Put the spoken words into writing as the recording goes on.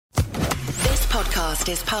podcast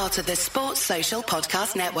is part of the Sports Social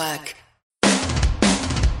Podcast Network.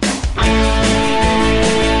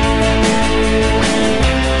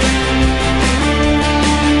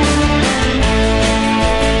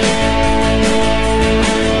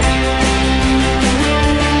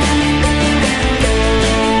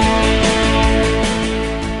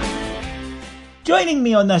 Joining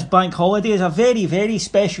me on this bank holiday is a very, very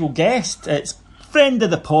special guest. It's friend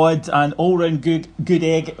of the pod and all-round good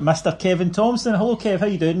egg, Mr. Kevin Thompson. Hello, Kev. How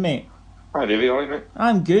you doing, mate? Hi, Davey. All right, mate?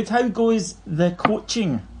 I'm good. How goes the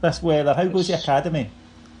coaching this weather? How goes the academy?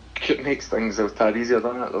 It makes things a tad easier,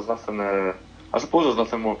 doesn't it? There's nothing. I suppose there's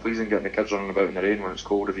nothing more pleasing getting the kids running about in the rain when it's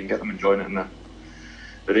cold. If you can get them enjoying it in the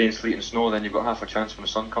rain, sleet and snow, then you've got half a chance when the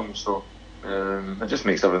sun comes. So it just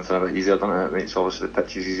makes everything a bit easier, doesn't it? It makes obviously the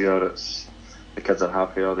pitch is easier. The kids are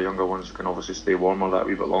happier. The younger ones can obviously stay warmer that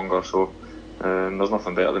wee bit longer. So there's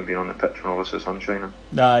nothing better than being on the pitch when obviously the sun's shining.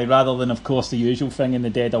 Aye, rather than of course the usual thing in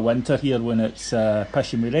the dead of winter here when it's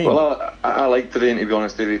pissing with rain. Well, I like the rain, to be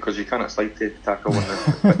honest, Davey, because you can't slide tackle when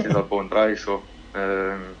the pitches are bone dry. So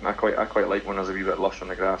I quite like when there's a wee bit lush on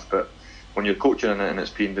the grass. But when you're coaching in it and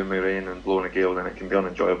it's peeing down with rain and blowing a gale, then it can be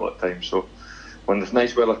unenjoyable at times. So when the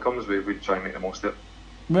nice weather comes, we try and make the most of it.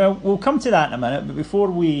 Well, we'll come to that in a minute, but before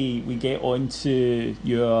we get on to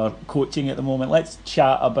your coaching at the moment, let's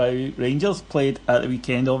chat about Rangers. Played at the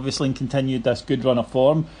weekend, obviously, and continued this good run of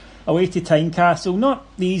form. Away to Tynecastle, not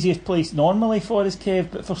the easiest place normally for us,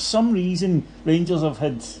 Kev, but for some reason Rangers have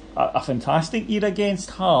had a fantastic year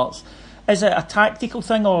against Hearts. Is it a tactical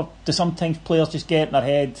thing, or do sometimes players just get in their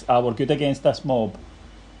head, we're good against this mob?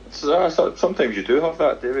 Sometimes you do have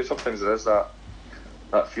that, David. Sometimes there is that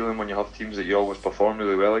feeling when you have teams that you always perform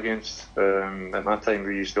really well against. At my time,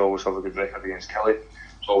 we used to always have a good record against Kelly.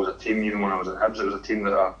 It's always a team, even when I was at Hibs, it was a team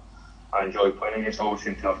that I enjoyed playing against. I always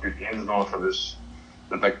seemed to have good games, and all if it was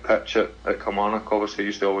the big pitch at Kilmarnock, obviously it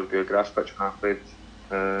used to always be a grass pitch when I played.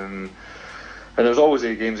 And there's always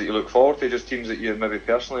the games that you look forward to, just teams that you maybe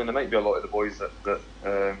personally, and there might be a lot of the boys that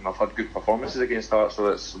have had good performances against Hearts, so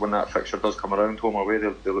it's when that fixture does come around home or away,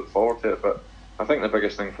 they look forward to it. But I think the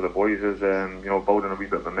biggest thing for the boys is building a wee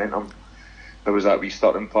bit of momentum. There was that wee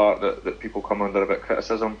starting part that people come under a bit of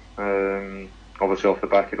criticism, obviously off the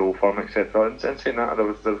back of the old firm, etc. And saying that, there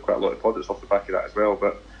was quite a lot of plaudits off the back of that as well.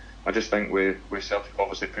 But I just think with Celtic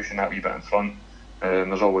obviously pushing that wee bit in front,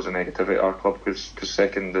 there's always a negativity at our club because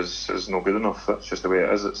second is no good enough. That's just the way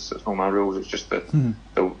it is. It's not my rules. It's just the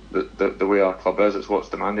way our club is. It's what's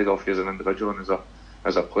demanded of you as an individual and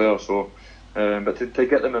as a player. So. But to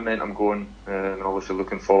get the momentum going, and obviously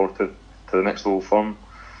looking forward to the next Old Firm,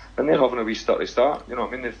 and they're having a wee start. You know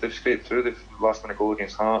what I mean? They've scraped through. They've last minute goal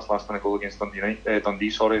against Hearts, last minute goal against Dundee,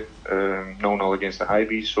 0-0 against the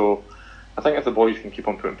Highbees. So I think if the boys can keep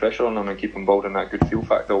on putting pressure on them and keep on building that good feel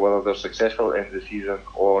factor, whether they're successful at the end of the season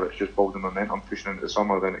or it's just building momentum, pushing into the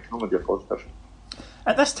summer, then it can only be a positive.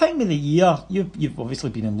 At this time of the year, you've obviously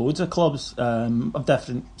been in loads of clubs of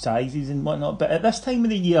different sizes and whatnot, but at this time of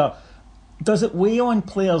the year, does it weigh on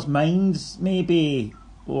players' minds, maybe,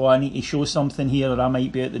 I need to show something here or I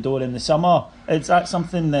might be out the door in the summer? Is that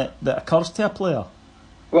something that occurs to a player?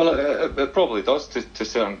 Well, it probably does to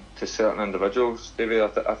certain individuals, David.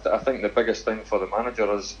 I think the biggest thing for the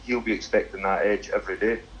manager is he'll be expecting that edge every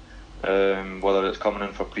day. Whether it's coming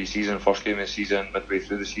in for pre-season, first game of the season, midway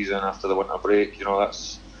through the season, after the winter break, I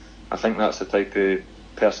think that's the type of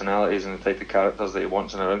personalities and the type of characters that he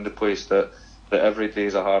wants in around the place, that every day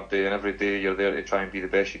is a hard day and every day you're there to try and be the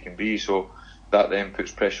best you can be. So that then puts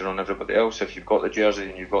pressure on everybody else. If you've got the jersey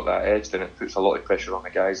and you've got that edge, then it puts a lot of pressure on the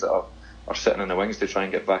guys that are sitting in the wings to try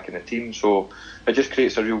and get back in the team. So it just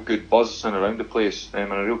creates a real good buzz in around the place, and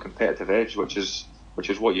a real competitive edge, which is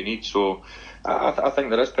what you need. So I think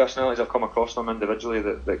there is personalities. I've come across them individually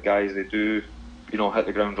that guys, they do hit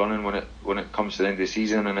the ground running when it comes to the end of the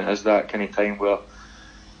season, and it is that kind of time where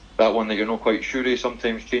that one that you're not quite sure of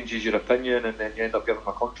sometimes changes your opinion, and then you end up giving him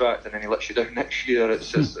a contract and then he lets you down next year.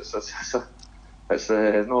 It's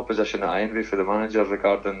no position that I envy for the manager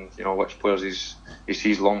regarding which players he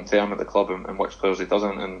sees long term at the club and which players he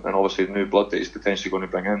doesn't, and obviously the new blood that he's potentially going to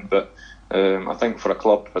bring in. But I think for a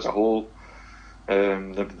club as a whole,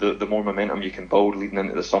 the more momentum you can build leading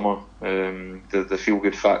into the summer, the feel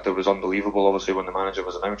good factor was unbelievable. Obviously when the manager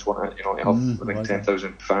was announced, wasn't it? To have I think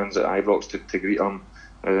 10,000 fans at Ibrox to greet him.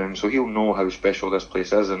 So he'll know how special this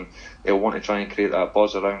place is, and he'll want to try and create that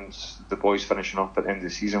buzz around the boys finishing up at the end of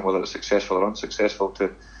the season, whether it's successful or unsuccessful,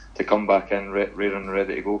 to come back in ready and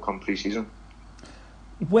ready to go come pre-season.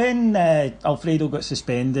 When Alfredo got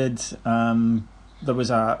suspended, there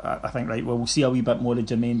was I think, right, well, we'll see a wee bit more of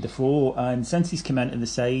Jermaine Defoe, and since he's come into the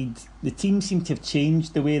side, the team seem to have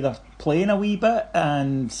changed the way they're playing a wee bit,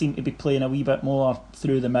 and seem to be playing a wee bit more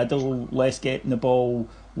through the middle, less getting the ball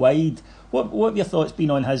wide. What have your thoughts been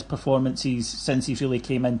on his performances since he's really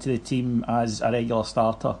came into the team as a regular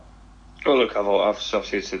starter? Well, look, I've said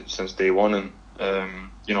it since day one,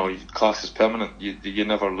 and class is permanent. You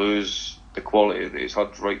never lose the quality that he's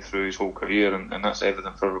had right through his whole career, and that's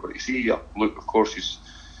evident for everybody to see. Look, of course,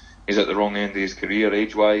 he's at the wrong end of his career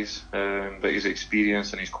age-wise, but his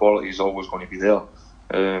experience and his quality is always going to be there.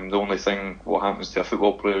 The only thing, what happens to a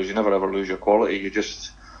football player is you never ever lose your quality. You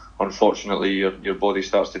just, unfortunately, your body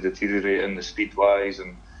starts to deteriorate in the speed-wise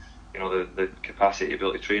and the capacity to be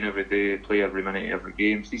able to train every day, play every minute, every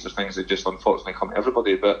game. These are things that just unfortunately come to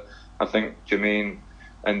everybody. But I think Jermaine,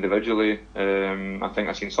 individually, I think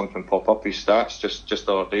I've seen something pop up. His stats just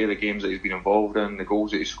the other day, the games that he's been involved in, the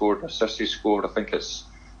goals that he scored, the assists he scored. I think it's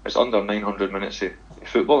under 900 minutes of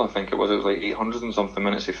football. I think it was like 800 and something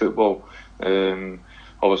minutes of football.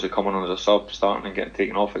 Obviously coming on as a sub, starting and getting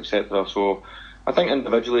taken off, etc. So I think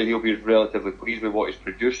individually he'll be relatively pleased with what he's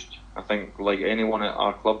produced. I think, like anyone at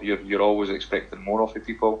our club, you're always expecting more off of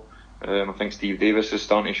people. I think Steve Davis is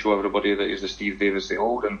starting to show everybody that he's the Steve Davis they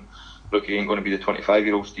hold, and look, he ain't going to be the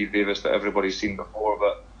 25-year-old Steve Davis that everybody's seen before,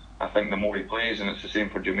 but I think the more he plays, and it's the same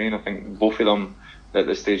for Jermaine, I think both of them at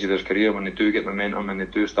this stage of their career, when they do get momentum and they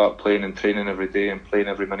do start playing and training every day and playing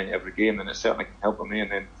every minute, every game, then it certainly can help them,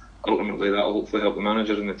 and then ultimately that'll hopefully help the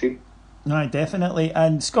managers and the team. No, definitely.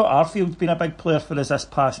 And Scott Arfield's been a big player for us this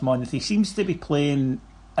past month. He seems to be playing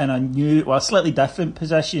in a slightly different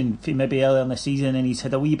position from maybe earlier in the season, and he's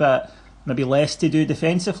had a wee bit maybe less to do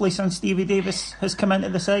defensively since Stevie Davis has come into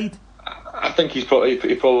the side. I think he probably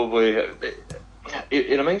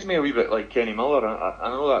it reminds me a wee bit like Kenny Miller. I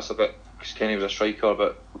know that's a bit because Kenny was a striker,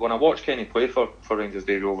 but when I watched Kenny play for Rangers,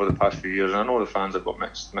 Davy, over the past few years, and I know the fans have got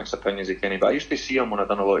mixed opinions of Kenny, but I used to see him when I'd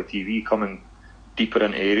done a lot of TV coming deeper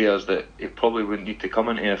into areas that he probably wouldn't need to come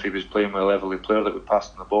into if he was playing with a levelly player that would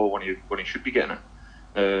pass him the ball when he should be getting it.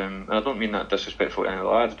 And I don't mean that disrespectful to any of the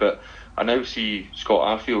lads, but I now see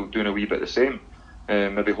Scott Arfield doing a wee bit the same,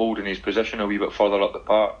 maybe holding his position a wee bit further up the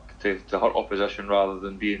park to hurt opposition rather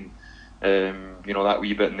than being that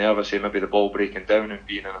wee bit nervous, maybe the ball breaking down and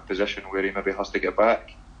being in a position where he maybe has to get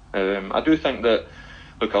back. I do think that,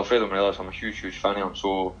 look, Alfredo Morelos, I'm a huge fan of him,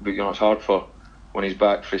 so but it's hard for when he's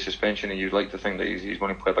back for suspension, and you'd like to think that he's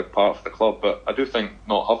going to play a big part for the club, but I do think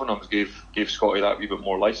not having him gave Scotty that wee bit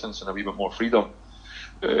more licence and a wee bit more freedom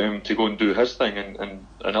to go and do his thing, and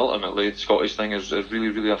ultimately Scotty's thing is really,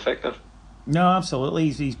 really effective. No, absolutely,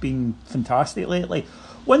 he's been fantastic lately.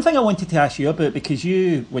 One thing I wanted to ask you about, because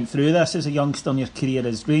you went through this as a youngster in your career,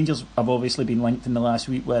 is Rangers have obviously been linked in the last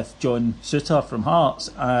week with John Souttar from Hearts,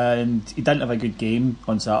 and he didn't have a good game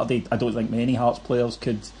on Saturday. I don't think many Hearts players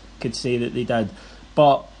could say that they did.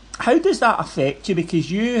 But how does that affect you?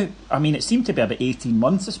 Because it seemed to be about 18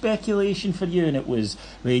 months of speculation for you, and it was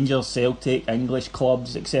Rangers, Celtic, English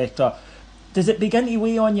clubs, etc. Does it begin to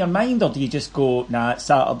weigh on your mind, or do you just go, nah, it's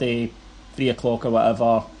Saturday, 3 o'clock or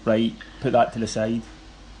whatever, right, put that to the side?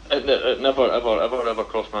 It never ever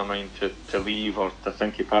crossed my mind to leave or to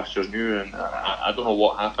think of pastures new, and I don't know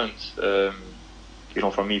what happened.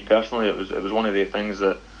 For me personally, it was one of the things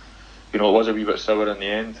that, it was a wee bit sour in the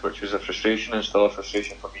end, which was a frustration, and still a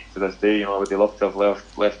frustration for me to this day. I would have loved to have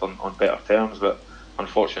left on better terms, but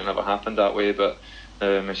unfortunately it never happened that way. But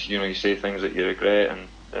you say things that you regret,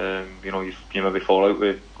 and you maybe fall out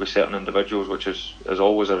with certain individuals, which is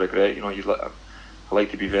always a regret. I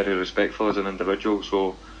like to be very respectful as an individual,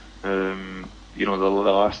 so the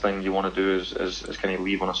last thing you want to do is kind of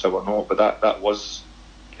leave on a sour note. But that was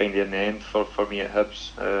kind of in the end for me at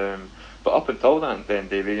Hibs. But up until that then,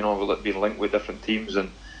 Davey, being linked with different teams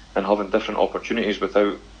and having different opportunities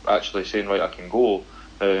without actually saying, right, I can go,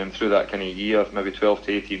 through that kind of year, maybe 12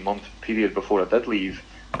 to 18 month period before I did leave,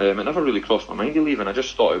 it never really crossed my mind to leave, and I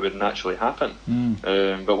just thought it would naturally happen.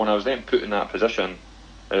 But when I was then put in that position,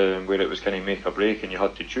 where it was kind of make or break and you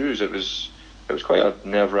had to choose, it was quite a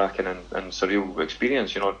nerve-wracking and surreal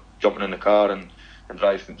experience, jumping in the car and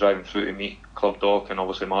driving through to meet Club Doc and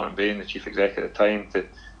obviously Martin Bain, the chief exec at the time, to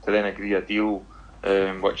then agree a deal,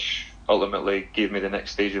 which ultimately gave me the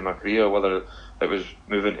next stage of my career, whether it was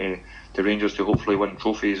moving to Rangers to hopefully win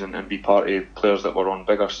trophies and be part of players that were on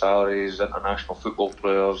bigger salaries, international football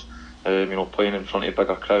players, playing in front of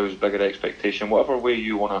bigger crowds, bigger expectation, whatever way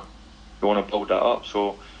you want to build that up.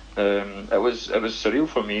 So it was surreal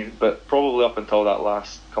for me, but probably up until that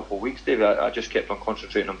last couple of weeks, David, I just kept on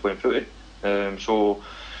concentrating on playing footy. So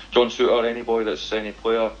John Souttar, any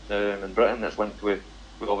player in Britain that's linked with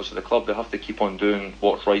obviously the club, they have to keep on doing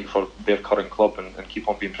what's right for their current club and keep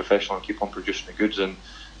on being professional and keep on producing the goods. And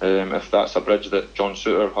if that's a bridge that John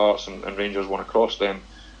Souttar, Hearts and Rangers want to cross, then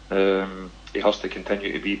he has to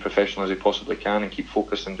continue to be professional as he possibly can and keep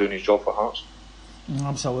focused on doing his job for Hearts.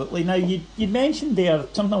 Absolutely. Now, you mentioned there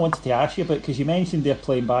something I wanted to ask you about, because you mentioned they're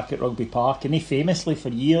playing back at Rugby Park, and they famously for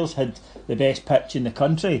years had the best pitch in the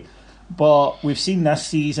country. But we've seen this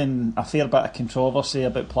season a fair bit of controversy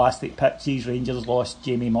about plastic pitches. Rangers lost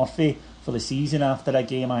Jamie Murphy for the season after a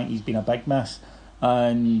game. I think he's been a big miss.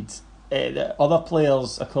 And other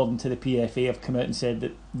players, according to the PFA, have come out and said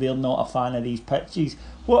that they're not a fan of these pitches.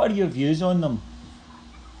 What are your views on them?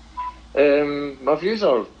 My views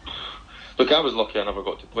are... Look, I was lucky I never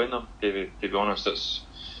got to play in them, Davey, to be honest. It's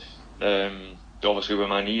obviously with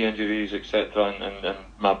my knee injuries, etc., and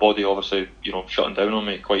my body obviously, shutting down on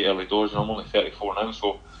me quite early doors, and I'm only 34 now,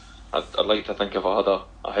 so I'd like to think if I had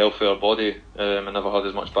a healthier body and never had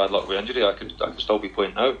as much bad luck with injury, I could still be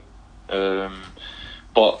playing now.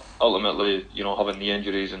 But ultimately, having knee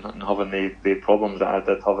injuries and having the problems that I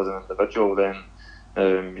did have as an individual, then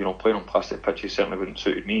playing on plastic pitches certainly wouldn't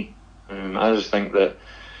suit me. I just think that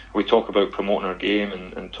we talk about promoting our game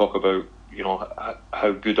and talk about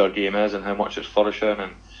how good our game is and how much it's flourishing,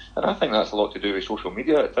 and I think that's a lot to do with social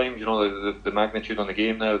media at times. The magnitude on the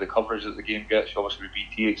game now, the coverage that the game gets, obviously with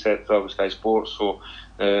BT, etc., with Sky Sports. So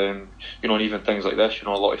and even things like this, a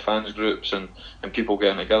lot of fans groups and people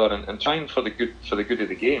getting together and trying for the good of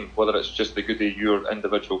the game, whether it's just the good of your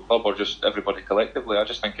individual club or just everybody collectively. I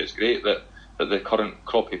just think it's great that the current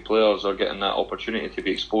crop of players are getting that opportunity to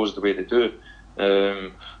be exposed the way they do.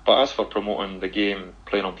 But as for promoting the game,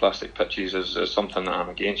 playing on plastic pitches is something that I'm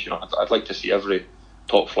against. I'd like to see every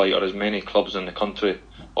top flight or as many clubs in the country,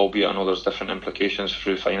 albeit I know there's different implications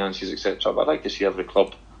through finances, etc. But I'd like to see every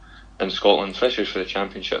club in Scotland, especially for the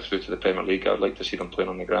Championship through to the Premier League, I'd like to see them playing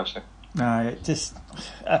on the grass now.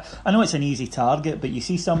 I know it's an easy target, but you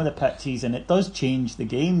see some of the pitches and it does change the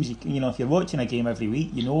games. If you're watching a game every week,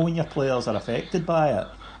 when your players are affected by it.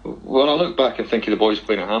 Well, I look back and think of the boys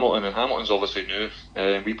playing at Hamilton, and Hamilton's obviously new.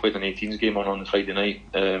 We played an 18s game on the Friday night,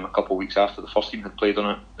 a couple of weeks after the first team had played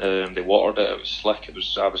on it. They watered it, it was slick.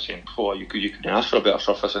 I was saying, you couldn't ask for a better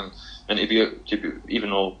surface, and to be even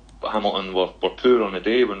though Hamilton were poor on the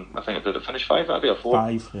day, when I think did it finish 5 that day or 4?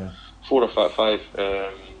 5, yeah. 4 or 5.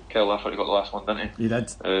 Kyle Lafferty got the last one, didn't he? He did.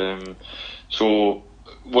 So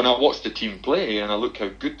when I watched the team play and I looked how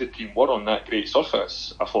good the team were on that great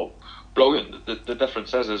surface, I thought, brilliant. The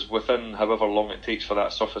difference is within however long it takes for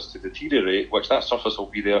that surface to deteriorate, which that surface will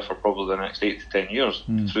be there for probably the next 8 to 10 years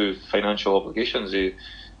through financial obligations.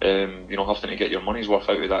 Having to get your money's worth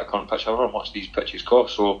out of that current pitch, however much these pitches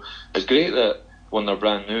cost. So it's great that when they're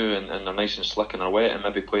brand new and they're nice and slick and they're wet, and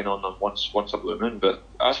maybe playing on them once a blue moon. But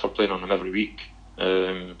as for playing on them every week,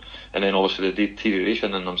 and then obviously the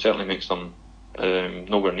deterioration in them certainly makes them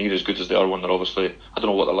nowhere near as good as they are when they're obviously, I don't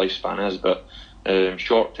know what the lifespan is, but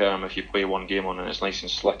short term, if you play one game on and it's nice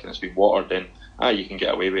and slick and it's been watered, then you can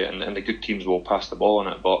get away with it, and the good teams will pass the ball on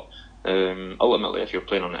it. But ultimately, if you're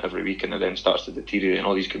playing on it every week and it then starts to deteriorate, and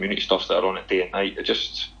all these community stuffs that are on it day and night, it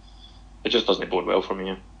just doesn't bode well for me.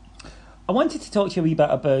 Yeah. I wanted to talk to you a wee bit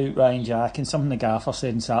about Ryan Jack and something the gaffer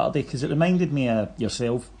said on Saturday, because it reminded me of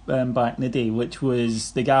yourself back in the day, which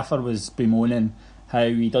was the gaffer was bemoaning how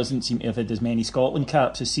he doesn't seem to have had as many Scotland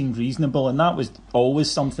caps as seemed reasonable, and that was always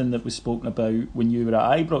something that was spoken about when you were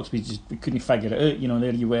at Ibrox. We couldn't figure it out.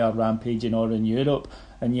 There you were rampaging all in Europe,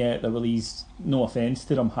 and yet there were these, no offence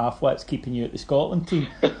to them, half-wits keeping you at the Scotland team.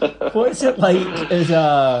 What's it like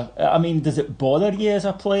does it bother you as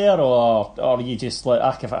a player, or are you just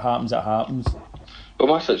like, if it happens, it happens? Well,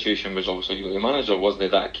 my situation was obviously the manager wasn't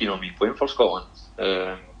that keen on me playing for Scotland,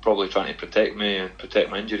 probably trying to protect me and protect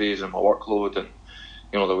my injuries and my workload and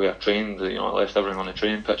the way I trained. I left everything on the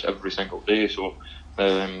training pitch every single day. So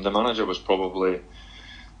the manager was probably,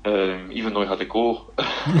 even though he had to go,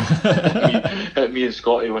 hit me and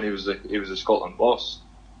Scotty when he was the Scotland boss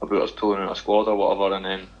about us pulling out a squad or whatever. And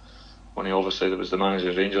then when he obviously there was the manager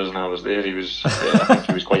of Rangers and I was there, he was I think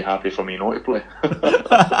he was quite happy for me not to play.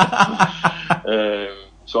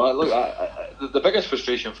 So the biggest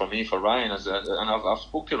frustration for me for Ryan is, and I've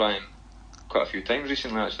spoke to Ryan quite a few times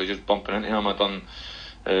recently, actually, just bumping into him. I've done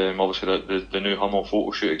obviously the new Hummel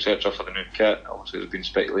photo shoot, etc., for the new kit. Obviously there's been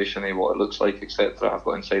speculation of what it looks like, etc. I've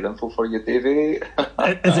got inside info for you, Davey.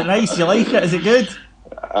 Is it nice? You like it? Is it good?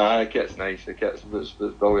 The kit's nice. The kit's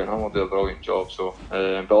brilliant. Hummel do a brilliant job. So,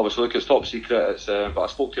 but obviously, look, it's top secret. It's but I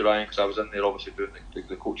spoke to Ryan because I was in there obviously doing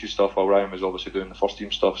the coaching stuff while Ryan was obviously doing the first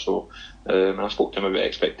team stuff. So, and I spoke to him about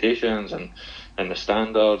expectations and the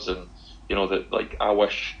standards, and that, like, I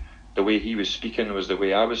wish the way he was speaking was the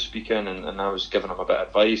way I was speaking, and I was giving him a bit of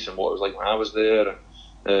advice and what it was like when I was there.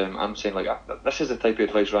 And I'm saying, like, this is the type of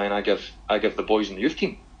advice, Ryan, I give the boys in the youth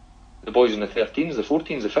team, the boys in the 13s, the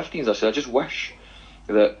 14s, the 15s. I said, I just wish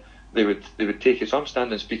that they would take it. So I'm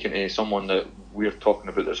standing speaking to someone that we're talking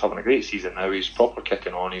about that's having a great season now. He's proper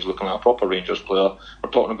kicking on. He's looking like a proper Rangers player. We're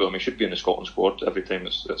talking about him. He should be in the Scotland squad every time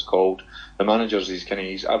it's called. The manager's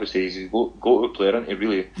I would say he's a go-to player, isn't he,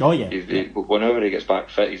 really? Oh, yeah. Whenever he gets back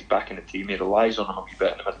fit, he's back in the team. He relies on him a wee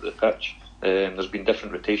bit in the middle of the pitch. There's been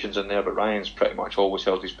different rotations in there, but Ryan's pretty much always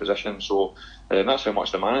held his position. So that's how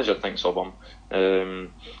much the manager thinks of him.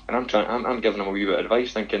 And I'm giving him a wee bit of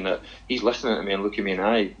advice, thinking that he's listening to me and looking me in the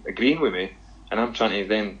eye, agreeing with me, and I'm trying to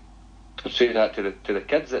then say that to the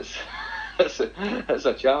kids. It's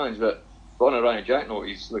a challenge. But on a Ryan Jack note,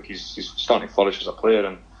 he's starting to flourish as a player,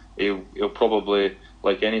 and he'll probably,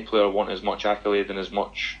 like any player, want as much accolade and as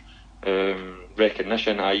much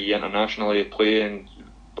recognition, i.e. internationally, playing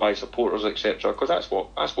by supporters, etc. Because that's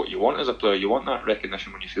what you want as a player. You want that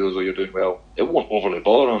recognition when you feel as though you're doing well. It won't overly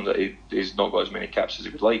bother him that he's not got as many caps as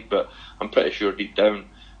he would like, but I'm pretty sure deep down,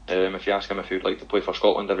 if you ask him if he would like to play for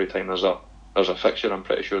Scotland every time there's a fixture, I'm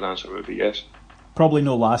pretty sure the answer would be yes. Probably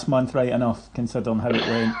no last month, right enough, considering how it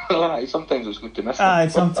went. Sometimes it's good to miss them.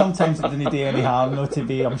 Sometimes it didn't do any harm, no, to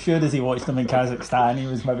be. I'm sure as he watched them in Kazakhstan, he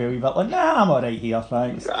was maybe a wee bit like, nah, I'm alright here,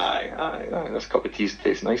 thanks. Aye, this cup of tea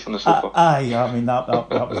tastes nice on the sofa. I mean, that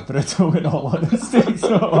was brutal in all honesty.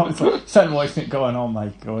 So I was like, sitting watching it going, oh my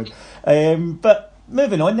God. But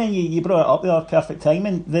moving on then, you brought it up there, perfect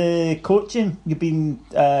timing. The coaching, you've been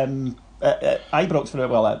at Ibrox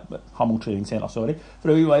at Hummel Training Centre, for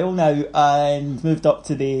a wee while now, and moved up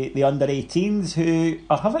to the under-18s, who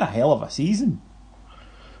are having a hell of a season.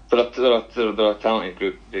 They're a talented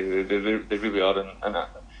group. They really are, and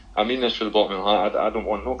I mean this from the bottom of my heart. I don't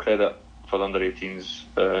want no credit for the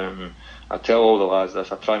under-18s. I tell all the lads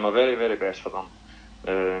this. I try my very, very best for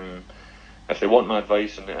them. If they want my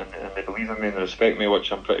advice and they believe in me and they respect me,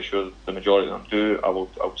 which I'm pretty sure the majority of them do,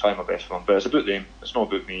 I'll try my best for them. But it's about them. It's not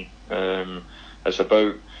about me. It's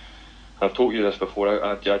about. I've told you this before.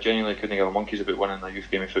 I genuinely couldn't give a monkey's about winning a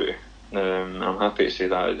youth game of footy. I'm happy to say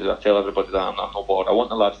that. I tell everybody that I'm not bored. I want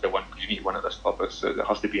the lads to win because you need to win at this club. It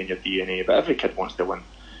has to be in your DNA. But every kid wants to win.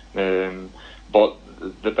 But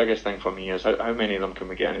the biggest thing for me is how many of them can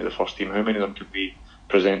we get into the first team? How many of them can we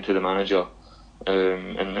present to the manager?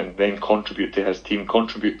 And then contribute to his team,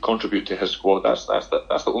 contribute to his squad. That's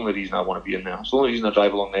the only reason I want to be in there. It's the only reason I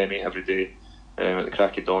drive along the M8 every day at the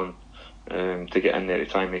crack of dawn to get in there to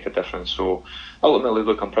try and make a difference. So ultimately,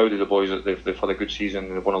 look, I'm proud of the boys. They've had a good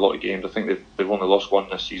season. They've won a lot of games. I think they've only lost one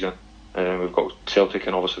this season. We've got Celtic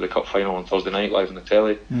and obviously the cup final on Thursday night live on the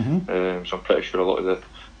telly. So I'm pretty sure a lot of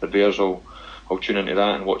the Bears will tune into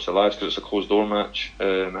that and watch the lads because it's a closed door match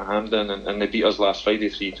at Hampden, and they beat us last Friday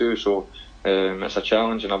 3-2. So it's a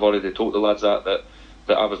challenge, and I've already told the lads that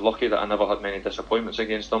I was lucky that I never had many disappointments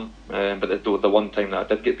against them. But the one time that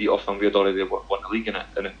I did get beat off them, we had already won the league, and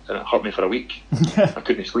it hurt me for a week. I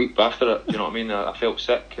couldn't sleep after it. You know what I mean? I felt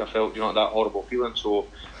sick. I felt that horrible feeling. So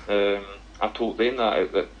I told them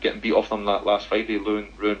that getting beat off them that last Friday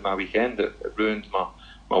ruined my weekend. It ruined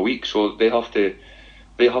my week. So they have to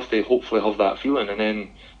hopefully have that feeling. And then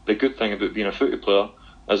the good thing about being a footy player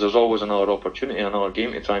is there's always another opportunity, another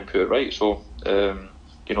game to try and put it right. So,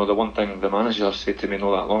 the one thing the manager said to me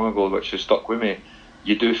not that long ago, which has stuck with me,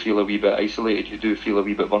 you do feel a wee bit isolated, you do feel a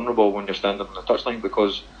wee bit vulnerable when you're standing on the touchline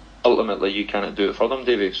because ultimately you can't do it for them,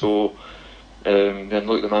 Davey. So, then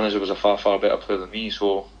look, the manager was a far, far better player than me.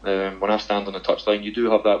 So, when I stand on the touchline, you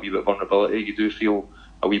do have that wee bit of vulnerability, you do feel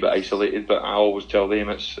a wee bit isolated, but I always tell them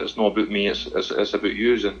it's not about me, it's about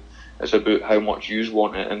yous, and it's about how much yous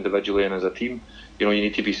want it individually and as a team. You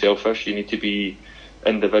need to be selfish, you need to be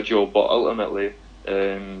individual, but ultimately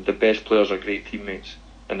the best players are great teammates,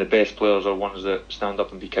 and the best players are ones that stand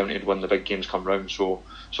up and be counted when the big games come round. So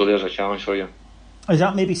there's a challenge for you. Is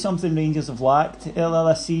that maybe something Rangers have lacked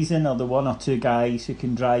earlier this season? Are there one or two guys who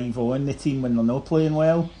can drive on the team when they're not playing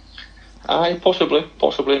well? Aye, possibly,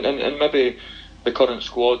 and maybe the current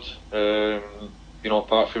squad,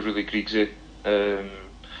 apart from really Griegsy,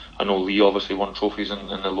 I know Lee obviously won trophies in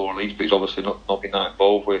the lower leagues, but he's obviously not been that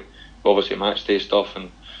involved with obviously match day stuff.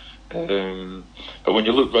 And but when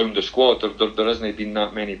you look round the squad, there hasn't been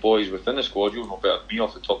that many boys within the squad. You'll know better than me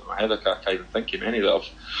off the top of my head. I can't even think of many that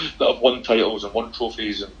have won titles and won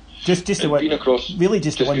trophies and just the ones you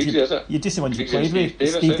played with,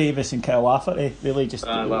 Steve Davis and Kyle Lafferty. Really, just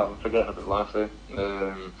I'm forgetting about Lafferty.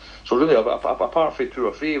 So really, apart from 2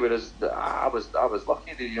 or 3, whereas I was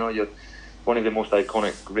lucky that you're one of the most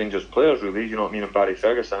iconic Rangers players, really. You know what I mean? And Barry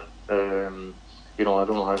Ferguson. I don't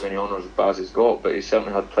know how many honours Baz has got, but he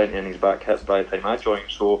certainly had plenty in his back hits by the time I joined.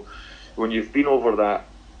 So when you've been over that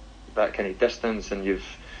kind of distance, and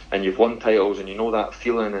you've won titles, and you know that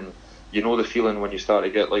feeling, and you know the feeling when you start to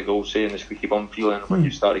get, like the old saying, the squeaky bum feeling, when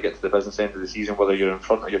you start to get to the business end of the season, whether you're in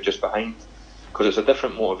front or you're just behind, because it's a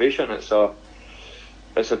different motivation. It's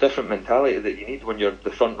a different mentality that you need when you're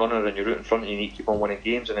the front runner and you're out in front and you need to keep on winning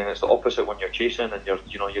games, and then it's the opposite when you're chasing and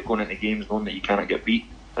you're going into games knowing that you cannot get beat,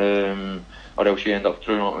 or else you end up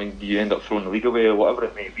throwing the league away, or whatever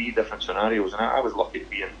it may be. Different scenarios, and I was lucky to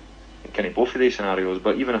be in kind of both of these scenarios.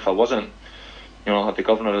 But even if I wasn't, I had the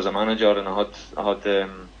governor as a manager, and I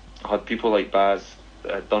had people like Baz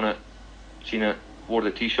that had done it, seen it, wore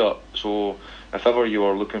the t-shirt. So if ever you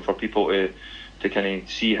were looking for people to kind of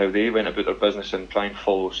see how they went about their business and try and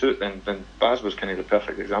follow suit, then Baz was kind of the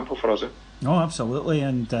perfect example for us. No, absolutely,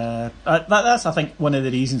 and that's, I think, one of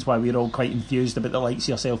the reasons why we're all quite enthused about the likes of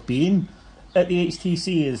yourself being at the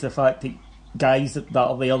HTC, is the fact that guys that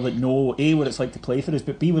are there that know A, what it's like to play for us,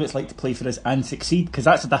 but B, what it's like to play for us and succeed, because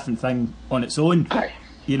that's a different thing on its own. Aye.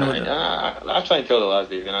 I try and tell the lads,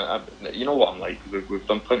 Dave, and you know what I'm like. We've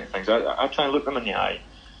done plenty of things. I try and look them in the eye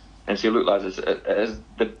and say, look, lads, it is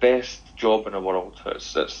the best job in the world.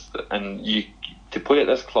 And you to play at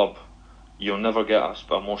this club, you'll never get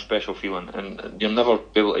a more special feeling, and you'll never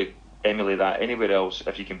be able to emulate that anywhere else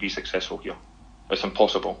if you can be successful here. It's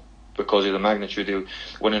impossible because of the magnitude of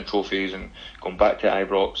winning trophies and going back to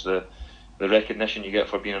Ibrox, the recognition you get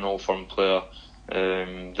for being an all-firm player.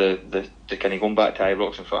 The kind of going back to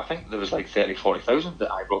Ibrox, and I think there was like 30,000-40,000 at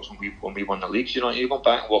Ibrox when we won the leagues. You go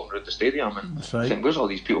back and walk around the stadium and think, where's all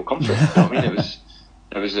these people come from? I mean,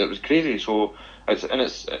 it was crazy. So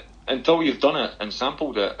it's until you've done it and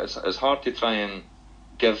sampled it, it's hard to try and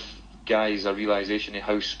give guys a realisation of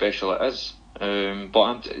how special it is.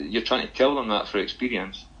 But you're trying to tell them that through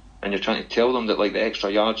experience, and you're trying to tell them that, like, the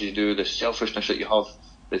extra yards you do, the selfishness that you have,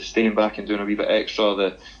 the staying back and doing a wee bit extra,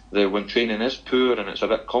 the when training is poor and it's a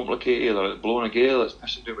bit complicated, or it's blowing a gale, it's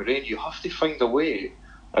pissing down with rain, you have to find a way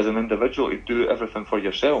as an individual to do everything for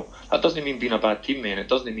yourself. That doesn't mean being a bad teammate, it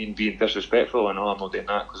doesn't mean being disrespectful and I'm not doing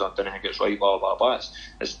that because I don't think it's right, blah blah blah.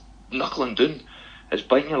 It's knuckling down, it's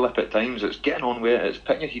biting your lip at times, it's getting on with it, it's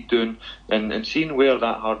putting your head down and seeing where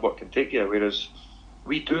that hard work can take you. Whereas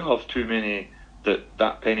we do have too many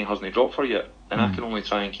that penny hasn't dropped for yet, and I can only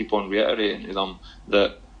try and keep on reiterating to them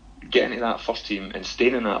that getting to that first team and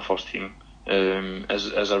staying in that first team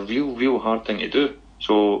is a real hard thing to do.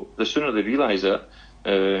 So the sooner they realise it,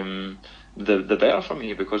 the better for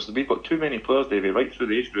me, because we've got too many players, Davey, right through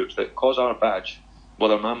the age groups that cause our badge,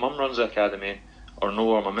 whether my mum runs the academy or no,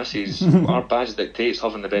 or my missus, our badge dictates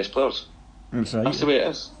having the best players. That's right. That's the way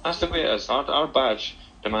it is. Our badge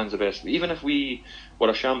demands the best. Even if we were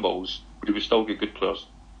a shambles, we would still get good players,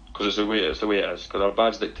 because it's the way it is, because our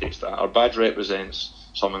badge dictates that. Our badge represents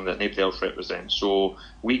something that nobody else represents. So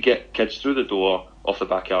we get kids through the door off the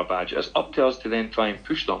back of our badge. It's up to us to then try and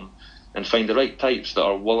push them and find the right types that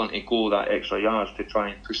are willing to go that extra yards to try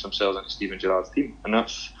and push themselves into Steven Gerrard's team. And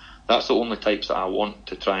that's the only types that I want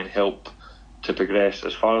to try and help to progress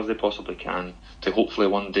as far as they possibly can, to hopefully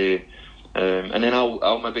one day, and then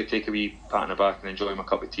I'll maybe take a wee pat on the back and enjoy my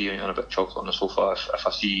cup of tea and a bit of chocolate on the sofa if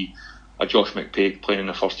I see a Josh McPake playing in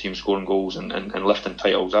the first team, scoring goals and lifting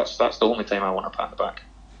titles. That's the only time I want a pat on the back.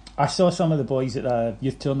 I saw some of the boys at a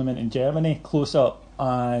youth tournament in Germany close up,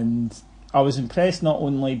 and I was impressed not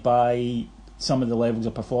only by some of the levels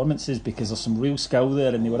of performances, because there's some real skill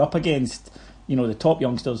there, and they were up against the top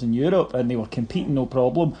youngsters in Europe, and they were competing no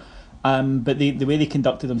problem. But the way they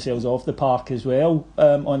conducted themselves off the park as well,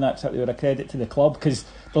 on that trip, they were a credit to the club, because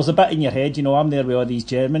there's a bit in your head, I'm there with all these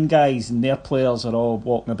German guys and their players are all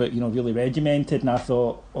walking about, really regimented, and I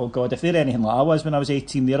thought, oh God, if they're anything like I was when I was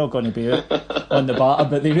 18, they're all going to be out on the batter,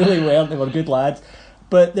 but they really weren't. They were good lads.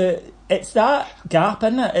 But it's that gap,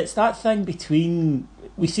 isn't it? It's that thing between,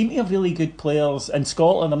 we seem to have really good players in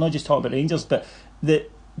Scotland, I'm not just talking about Rangers, but that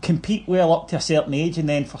compete well up to a certain age and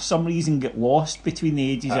then for some reason get lost between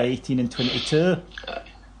the ages of 18 and 22.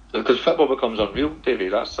 Because football becomes unreal, Davey.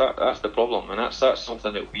 That's the problem, and that's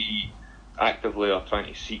something that we actively are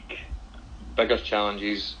trying to seek. Bigger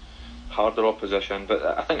challenges, harder opposition, but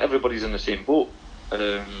I think everybody's in the same boat.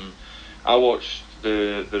 I watched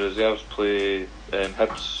the reserves play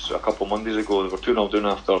Hibs a couple of Mondays ago. They were 2-0 down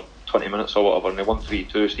after 20 minutes or whatever, and they won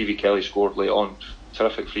 3-2. Stevie Kelly scored late on,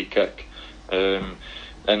 terrific free kick.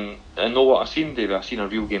 And know what I've seen, David? I've seen a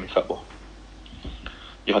real game of football.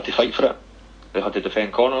 You had to fight for it. They had to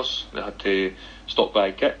defend corners. They had to stop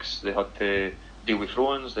by kicks. They had to deal with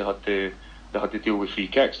throw-ins. They had to deal with free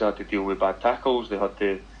kicks. They had to deal with bad tackles. They had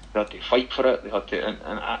to fight for it. They had to,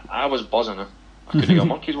 and I was buzzing. I couldn't get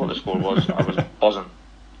monkeys what the score was. I was buzzing.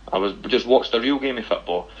 I was just watched a real game of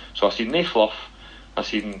football. So I seen no fluff. I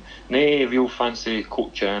seen no real fancy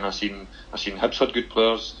coaching. I seen Hibs had good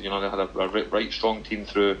players. You know, they had a right strong team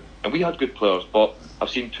through, and we had good players. But I've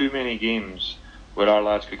seen too many games where our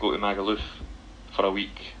lads could go to Magaluf for a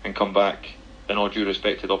week and come back. In all due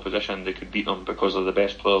respect to the opposition, they could beat them because they're the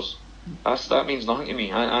best players. That means nothing to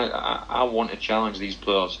me. I want to challenge these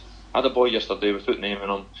players. I had a boy yesterday, without naming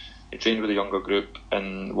him. He trained with a younger group,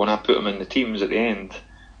 and when I put him in the teams at the end,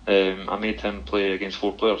 I made him play against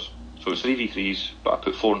 4 players. So it was 3v3s, but I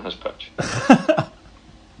put 4 on his pitch. I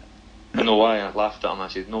know why. I laughed at him. I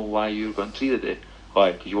said, "No, why you're going 3 today?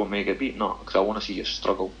 Why? Because you won't make it beat? No, because I want to see you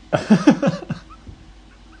struggle. I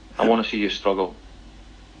want to see you struggle."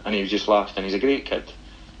 And he just laughed. And he's a great kid.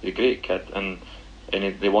 And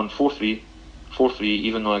they won 4-3,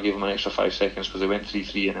 even though I gave him an extra 5 seconds because they went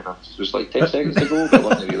 3-3, and then it was like 10 seconds to go, but it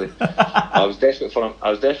wasn't really. I was desperate for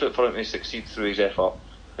him to succeed through his effort.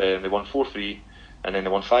 They won 4-3, and then they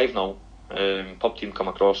won 5-0. Pub team come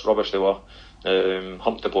across, rubbish they were,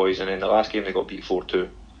 humped the boys, and then the last game they got beat 4-2.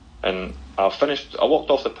 And I walked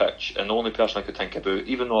off the pitch, and the only person I could think about,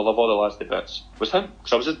 even though I love all the lads to bits, was him,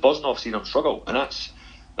 because I was just buzzing off seeing him struggle. And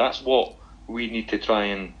that's what we need to try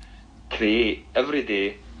and create every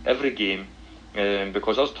day, every game,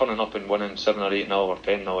 because us turning up and winning 7 or 8 0 or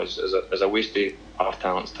 10 0 is a waste of our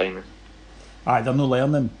talent's time. Aye, they're no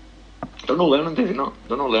learning. They're no learning, David. No,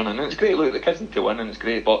 they're no learning. And it's great. Look, the kids need to win, and it's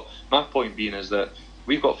great. But my point being is that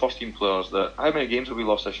we've got first team players that. How many games have we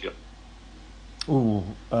lost this year? Oh,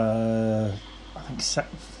 I think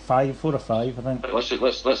 4 or 5. I think.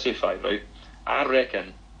 Let's say 5, right? I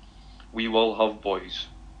reckon we will have boys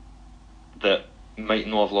that might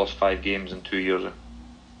not have lost 5 games in 2 years.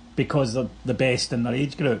 Because they're the best in their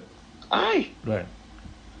age group. Aye. Right.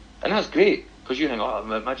 And that's great, because you think,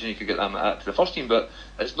 oh, imagine you could get that to the first team, but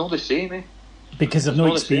it's not the same, eh? Because they've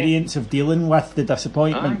no experience of dealing with the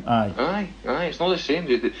disappointment. Aye. It's not the same.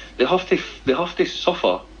 They have to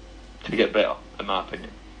suffer to get better, in my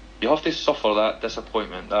opinion. You have to suffer that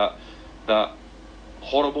disappointment, that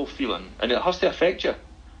horrible feeling, and it has to affect you.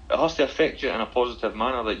 It has to affect you in a positive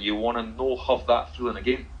manner that you want to not have that feeling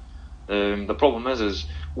again. The problem is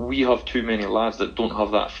we have too many lads that don't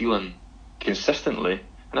have that feeling consistently,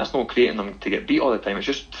 and that's not creating them to get beat all the time. It's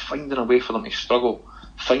just finding a way for them to struggle,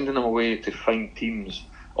 finding them a way to find teams,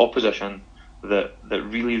 opposition that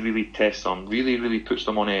really, really tests them, really, really puts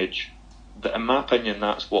them on edge. That, in my opinion,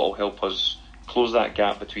 that's what will help us close that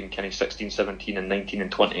gap between kind of 16, 17 and 19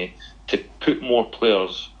 and 20 to put more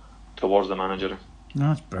players towards the manager. No,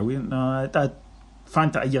 that's brilliant. No,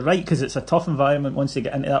 you're right, because it's a tough environment once they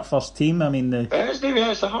get into that first team. I mean, it's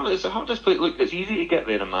the hardest place. Look, it's easy to get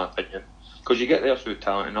there, in my opinion, because you get there through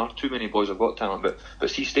talent, and there are too many boys have got talent. But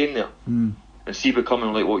see, staying there and see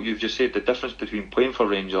becoming like what you've just said, the difference between playing for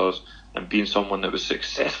Rangers and being someone that was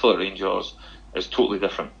successful at Rangers is totally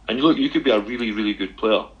different. And look, you could be a really, really good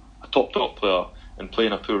player, a top player, and play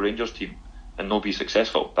in a poor Rangers team and not be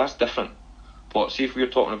successful. That's different. But see, if we're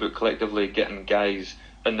talking about collectively getting guys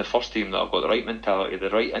in the first team that have got the right mentality, the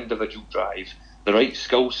right individual drive, the right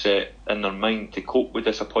skill set in their mind to cope with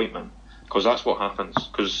disappointment, because that's what happens.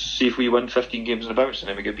 Because see, if we win 15 games in a bounce and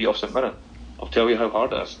then we get beat off St Mirren, I'll tell you how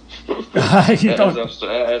hard it is. It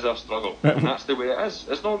is a struggle, and that's the way it is.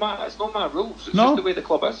 It's not my rules. It's just the way the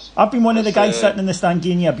club is. I've been one of the guys sitting in the stand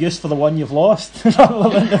giving you abuse for the one you've lost,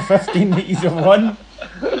 rather than the 15 that you've won.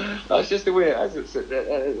 That's just the way it is.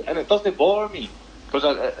 And it doesn't bother me,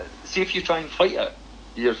 because see, if you try and fight it,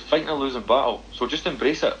 you're fighting a losing battle. So just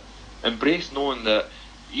embrace it. Embrace knowing that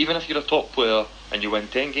even if you're a top player and you win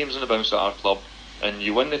 10 games in the bounce at our club and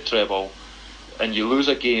you win the treble and you lose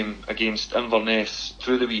a game against Inverness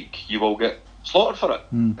through the week, you will get slaughtered for it.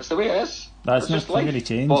 It's the way it is. That's not going to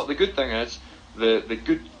change. But the good thing is,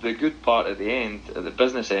 the good part at the end, at the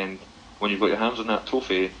business end, when you've got your hands on that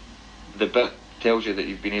trophy, the bit tells you that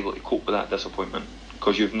you've been able to cope with that disappointment,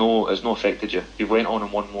 because it's not affected you. You went on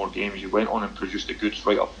and won more games. You went on and produced the goods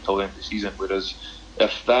right up until the end of the season. Whereas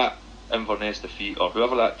if that Inverness defeat, or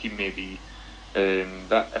whoever that team may be, if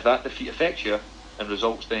that defeat affects you and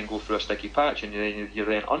results then go through a sticky patch and you're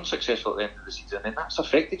then unsuccessful at the end of the season, then that's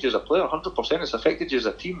affected you as a player 100%. It's affected you as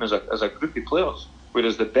a team, as a group of players.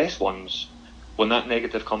 Whereas the best ones, when that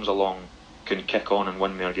negative comes along, can kick on and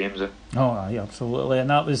win more games. Oh, aye, absolutely. And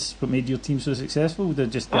that was what made your team so successful, the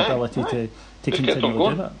ability to continue to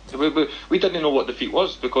do that. We didn't know what defeat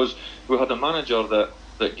was, because we had a manager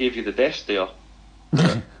that gave you the death stare,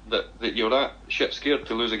 that you're that shit scared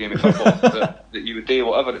to lose a game of football, that you would do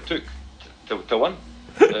whatever it took to win.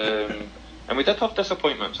 And we did have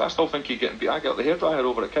disappointments. I still think I got the hairdryer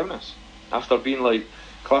over at Cowness. after being like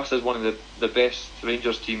classed as one of the best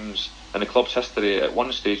Rangers teams in the club's history at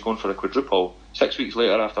one stage, going for a quadruple. 6 weeks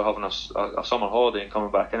later, after having a summer holiday and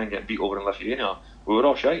coming back in and getting beat over in Lithuania, we were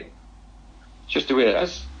all shite. It's just the way it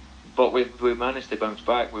is. But we managed to bounce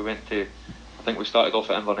back. We went to, I think we started off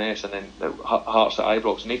at Inverness and then Hearts at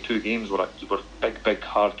Ibrox, and they 2 games were big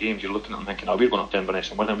hard games. You're looking at them thinking, we're going up to Inverness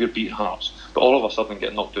and winning, we're beating Hearts. But all of a sudden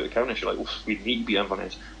getting knocked out of Cairns, you're like, we need to beat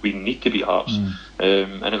Inverness, we need to beat Hearts.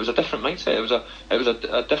 And it was a different mindset. It was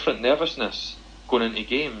a different nervousness going into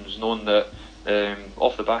games, knowing that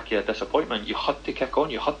off the back of a disappointment, you had to kick on,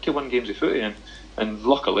 you had to win games of footy, and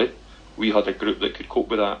luckily we had a group that could cope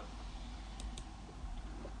with that.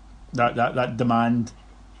 That demand.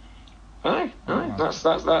 Aye.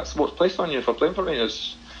 That's what's placed on you for playing for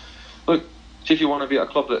Rangers. Look, see, if you want to be at a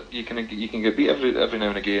club that you can get beat every now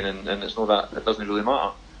and again, and it's not that it doesn't really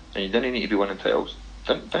matter, and you didn't need to be winning titles,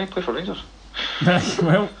 then play for Rangers.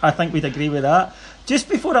 Well, I think we'd agree with that. Just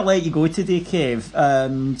before I let you go today,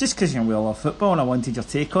 Kev, just because we all love football and I wanted your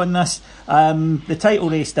take on this, the title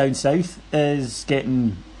race down south is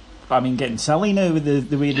getting silly now with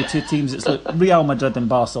the way the 2 teams. It's like Real Madrid and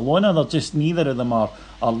Barcelona. They're just, neither of them are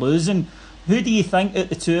losing. Who do you think that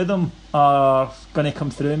the 2 of them are going to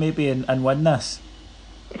come through maybe and win this?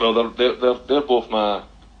 Well, they're both my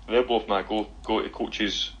go-to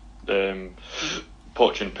coaches.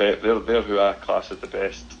 Poch and Pep, they're who I class as the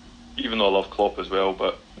best. Even though I love Klopp as well,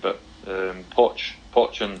 but Poch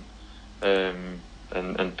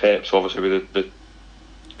and Pep's obviously with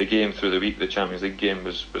the game through the week, the Champions League game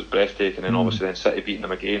was breathtaking, and obviously then City beating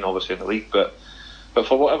them again, obviously in the league. But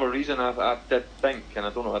for whatever reason, I did think, and I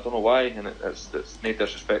don't know why, and it's no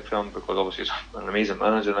disrespect for him, because obviously he's an amazing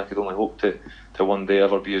manager, and I could only hope to one day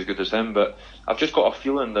ever be as good as him. But I've just got a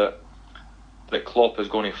feeling that Klopp is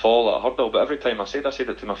going to fall at a hurdle. But every time I said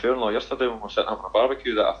it to my father-in-law yesterday when we were sitting having a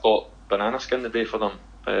barbecue, that I thought banana skin the day for them.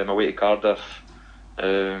 Away to Cardiff,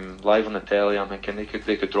 live on the telly, I'm thinking they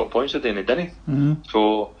could drop points today, and they didn't.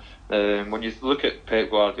 So when you look at Pep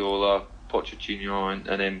Guardiola, Pochettino,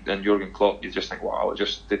 and Jurgen Klopp, you just think, wow,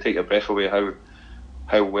 they take your breath away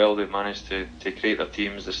how well they've managed to create their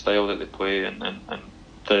teams, the style that they play, and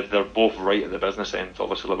they're both right at the business end,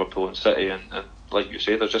 obviously Liverpool and City, and like you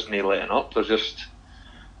say, there's just no letting up. There's just,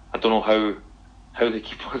 I don't know how they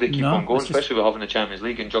keep on going, especially with having the Champions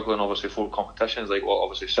League and juggling obviously 4 competitions like what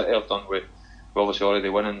obviously City have done with obviously already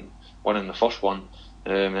winning the first one,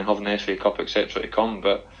 and having the FA Cup etc to come.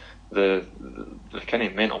 But the kind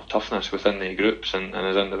of mental toughness within the groups and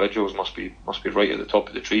as individuals must be right at the top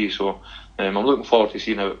of the tree. So I'm looking forward to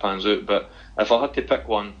seeing how it pans out. But if I had to pick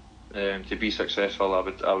one to be successful,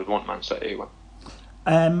 I would want Man City to win.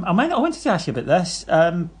 I wanted to ask you about this.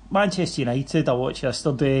 Manchester United, I watched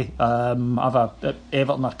yesterday. Everton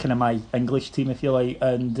are kind of my English team, if you like,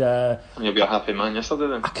 and you'll be a happy man yesterday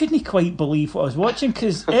then. I couldn't quite believe what I was watching,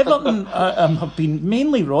 because Everton have been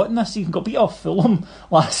mainly rotten this season. Got beat off Fulham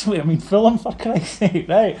last week. I mean, Fulham, for Christ's sake,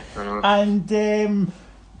 right? And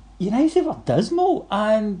United were dismal.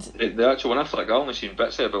 And they actually, when I flicked, I only seen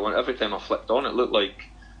bits of it, but every time I flicked on, it looked like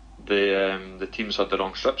the teams had the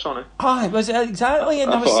wrong strips on it. It was exactly.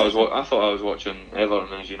 And I thought I was watching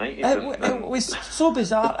Everton as United. It was so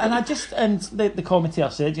bizarre, and the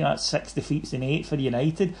commentator said, it's 6 defeats in 8 for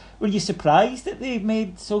United. Were you surprised that they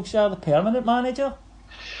made Solskjaer the permanent manager?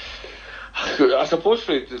 I suppose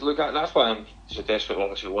that's why I'm so desperate.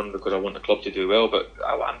 Obviously, one, because I want the club to do well, but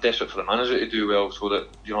I'm desperate for the manager to do well, so that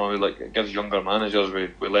it gives younger managers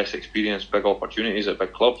with less experience big opportunities at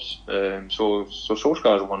big clubs. So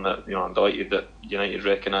Solskjaer's one that I'm delighted that United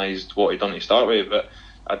recognised what he'd done to start with. But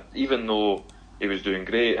even though he was doing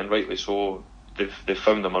great, and rightly so, they've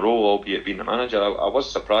found him a role, albeit being the manager. I was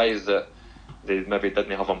surprised that they maybe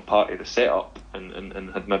didn't have him part of the setup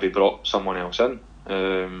and had maybe brought someone else in.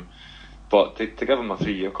 But to give him a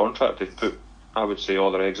 3-year contract, they've put, I would say,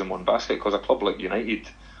 all their eggs in one basket, because a club like United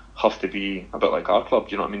have to be a bit like our club,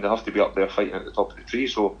 do you know what I mean? They have to be up there fighting at the top of the tree,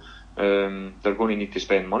 so they're going to need to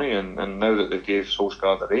spend money, and now that they've gave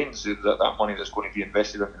Solskjaer the reins, that money that's going to be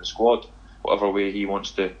invested into the squad, whatever way he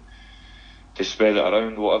wants to spread it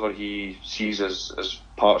around, whatever he sees as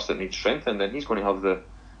parts that need strengthened, then he's going to have the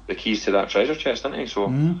keys to that treasure chest, isn't he? So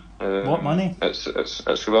what money? It's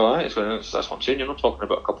that's what I'm saying. You're not talking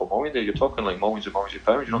about a couple of million there. You're talking like millions and millions of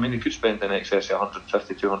pounds. You know what I mean? They could spend in excess of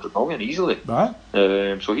 150, 200 million easily. Right.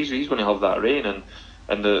 So he's going to have that reign,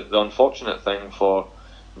 and the unfortunate thing for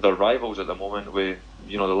their rivals at the moment, with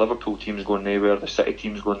the Liverpool team's going nowhere, the City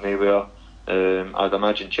team's going nowhere. I'd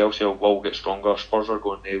imagine Chelsea will get stronger. Spurs are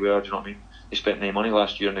going nowhere. Do you know what I mean? They spent no money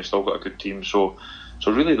last year and they still got a good team. So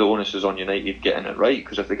really the onus is on United getting it right,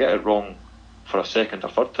 because if they get it wrong for a second or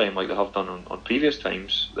third time like they have done on previous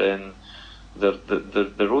times, then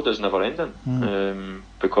the road is never ending.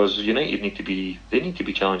 Because United need to be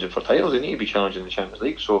challenging for titles. They need to be challenging the Champions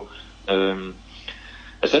League. So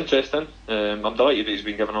it's interesting. I'm delighted that he's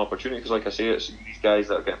been given an opportunity, because, like I say, it's these guys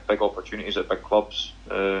that are getting big opportunities at big clubs.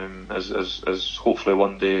 Is hopefully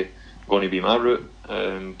one day going to be my route.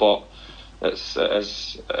 But it's a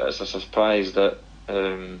surprise that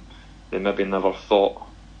they maybe never thought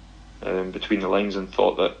between the lines and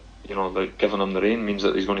thought that, that giving him the rein means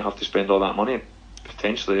that he's going to have to spend all that money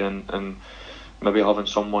potentially, and maybe having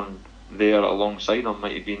someone there alongside him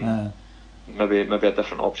might have been maybe a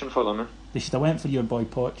different option for them. They should have went for your boy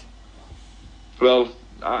Poch. Well,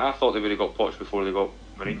 I thought they would have got Poch before they got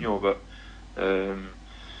Mourinho, but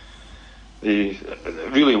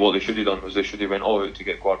really what they should have done was they should have went all out to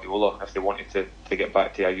get Guardiola if they wanted to get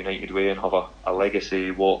back to a United way and have a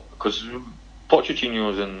legacy. Because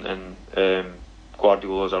Pochettino's and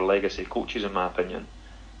Guardiola's are legacy coaches, in my opinion.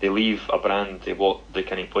 They leave a brand to what they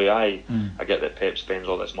can play. I get that Pep spends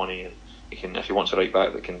all this money, and he can, if he wants a right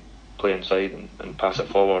back that can play inside and pass it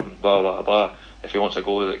forward and blah blah blah. If he wants a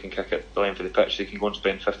goalie that can kick it the length of the pitch, he can go and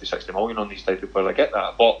spend 50-60 million on these type of players. I get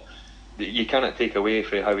that, but you cannot take away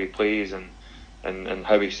from how he plays and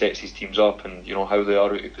how he sets his teams up, and how they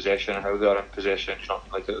are out of possession and how they are in possession.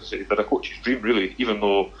 Like they're a coach's dream, really. Even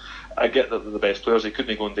though I get that they're the best players, they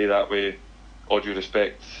couldn't go and do that with, all due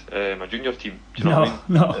respect, a junior team. Do you know what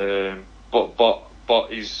I mean? No. But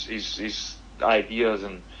his ideas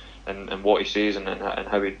and what he says and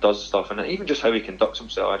how he does stuff, and even just how he conducts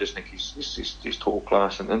himself, I just think he's total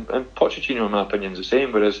class. And Pochettino, in my opinion, is the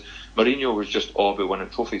same. Whereas Mourinho was just all about winning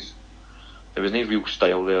trophies. There was no real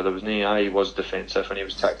style there. There was no. He was defensive and he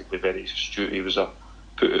was tactically very astute. He was a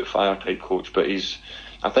put out fire type coach. But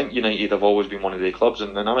I think United have always been one of the clubs,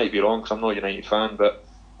 and I might be wrong because I'm not a United fan, but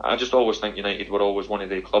I just always think United were always one of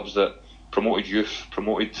the clubs that promoted youth,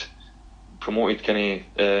 promoted kind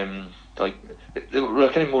of they were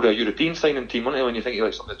kind of more a European signing team, weren't they? When you think of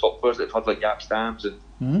like some of the top players that have had like Jaap Stams and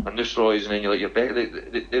Nistelrooys, and then you like your Beck,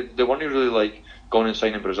 they weren't really like gone and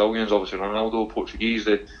signing Brazilians, obviously Ronaldo, Portuguese.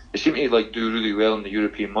 They seem to like do really well in the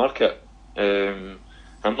European market. I'm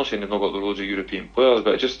not saying they've not got the loads of European players,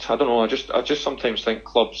 but I don't know. I just sometimes think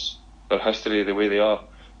clubs, their history, the way they are,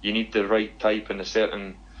 you need the right type and a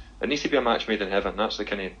certain. It needs to be a match made in heaven. That's the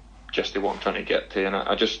kind of gist of what I'm trying to get to. And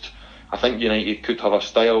I think United could have a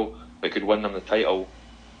style that could win them the title,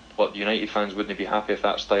 but United fans wouldn't be happy if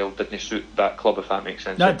that style didn't suit that club, if that makes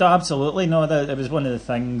sense. Absolutely, no. It was one of the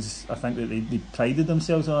things I think that they prided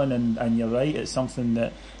themselves on, and you're right. It's something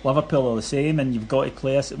that Liverpool are the same, and you've got to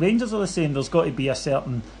play us. Rangers are the same. There's got to be a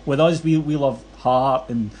certain. With us, we love heart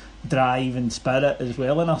and drive and spirit as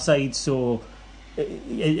well on our side. So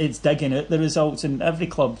it's digging out the results, and every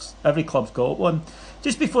club's got one.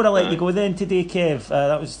 Just before I let you go then today, Kev,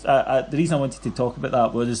 that was the reason I wanted to talk about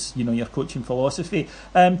that was your coaching philosophy.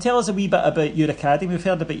 Tell us a wee bit about your academy. We've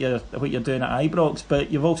heard about what you're doing at Ibrox, but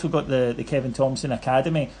you've also got the Kevin Thompson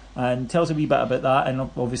Academy, and tell us a wee bit about that, and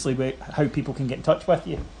obviously how people can get in touch with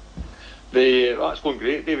you. That's going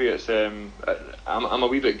great, Davey. It's I'm a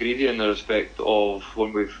wee bit greedy in the respect of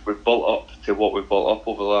when we've built up to what we've built up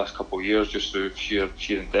over the last couple of years, just through sheer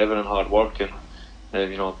endeavour and hard work, and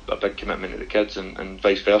a big commitment to the kids, and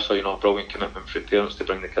vice versa. A brilliant commitment for parents to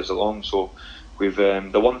bring the kids along. So we've the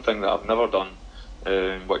one thing that I've never done,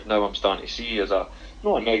 which now I'm starting to see, is not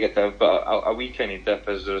a negative, but a wee kind of dip,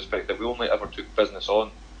 is the respect that we only ever took business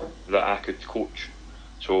on that I could coach.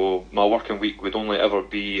 So my working week would only ever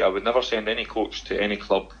be, I would never send any coach to any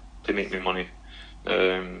club to make me money.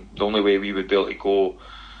 The only way we would be able to go,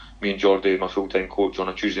 me and Jordy, my full-time coach, on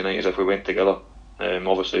a Tuesday night is if we went together.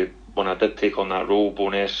 Obviously, when I did take on that role,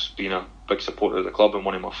 Bowness being a big supporter of the club and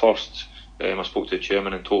one of my first, I spoke to the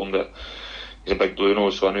chairman and told him that he's a big blue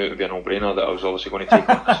nose, so I knew it would be a no-brainer that I was obviously going to take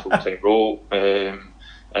on this full-time role.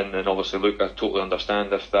 And then obviously, look, I totally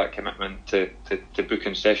understand if that commitment to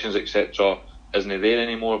booking sessions, etc., isn't there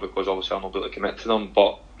anymore, because obviously I'm not able to commit to them,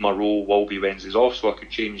 but my role will be Wednesdays off, so I could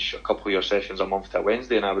change a couple of your sessions a month to a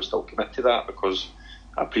Wednesday, and I would still commit to that, because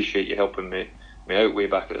I appreciate you helping me out way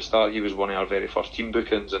back at the start. He was one of our very first team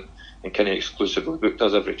bookings, and kind of exclusively booked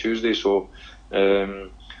us every Tuesday, so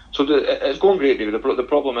it's going great, David. The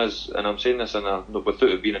problem is, and I'm saying this without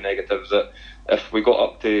it being a negative, is that if we got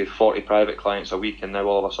up to 40 private clients a week and now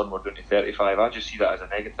all of a sudden we're doing to 35, I just see that as a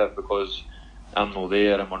negative, because I'm not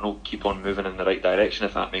there and we're not keep on moving in the right direction,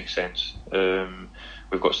 if that makes sense.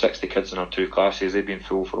 We've got 60 kids in our 2 classes. They've been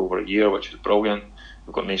full for over a year, which is brilliant.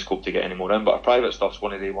 We've got no scope to get any more in, but our private stuff's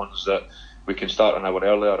one of the ones that we can start an hour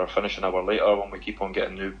earlier or finish an hour later when we keep on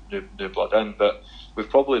getting new blood in. But we've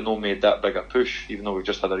probably not made that big a push, even though we've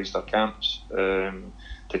just had our Easter camps,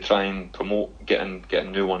 to try and promote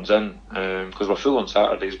getting new ones in, because we're full on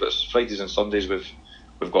Saturdays, but it's Fridays and Sundays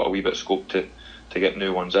we've got a wee bit of scope to get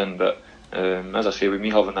new ones in. But as I say, with me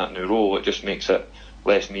having that new role, it just makes it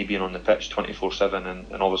less me being on the pitch 24/7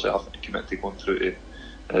 and obviously having to commit to going through to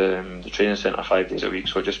the training centre 5 days a week.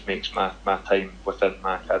 So it just makes my time within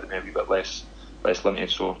my academy a wee bit less limited.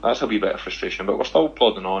 So that's a wee bit of frustration, but we're still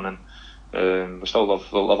plodding on, and we still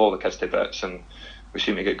love all the kids to bits, and we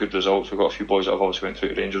seem to get good results. We've got a few boys that have obviously went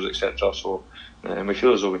through to Rangers, etc. So we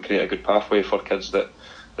feel as though we create a good pathway for kids that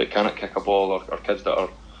cannot kick a ball, or kids that are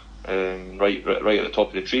right at the top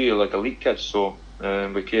of the tree, like elite kids. So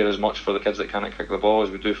we care as much for the kids that cannot kick the ball as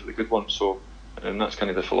we do for the good ones. So that's kind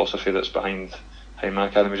of the philosophy that's behind my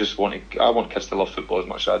academy. I want kids to love football as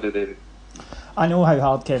much as I do, David. I know how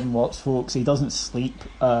hard Kevin works, folks. He doesn't sleep.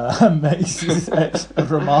 It's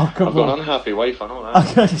remarkable. I've got an unhappy wife, I know that.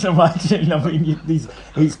 I can imagine. I mean,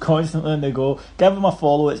 he's constantly on the go. Give him a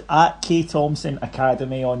follow. It's at K Thompson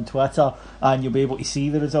Academy on Twitter, and you'll be able to see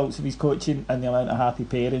the results of his coaching and the amount of happy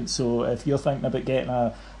parents. So if you're thinking about getting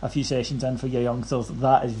a few sessions in for your youngsters,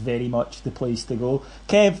 that is very much the place to go.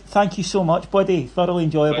 Kev, thank you so much, buddy. Thoroughly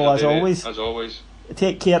enjoyable as always. As always.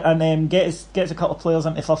 Take care, and get us a couple of players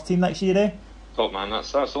into first team next year, eh? Top man,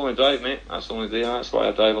 that's the only drive, mate. That's the only day. That's why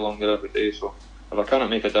I drive along there every day. So if I cannot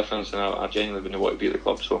make a difference, then I genuinely wouldn't want to be at the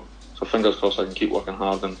club. So fingers crossed I can keep working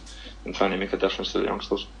hard and trying to make a difference to the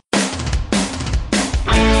youngsters.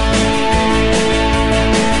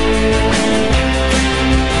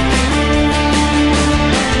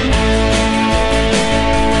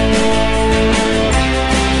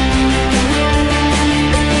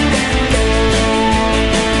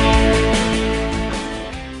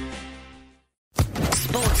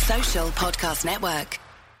 Podcast Network.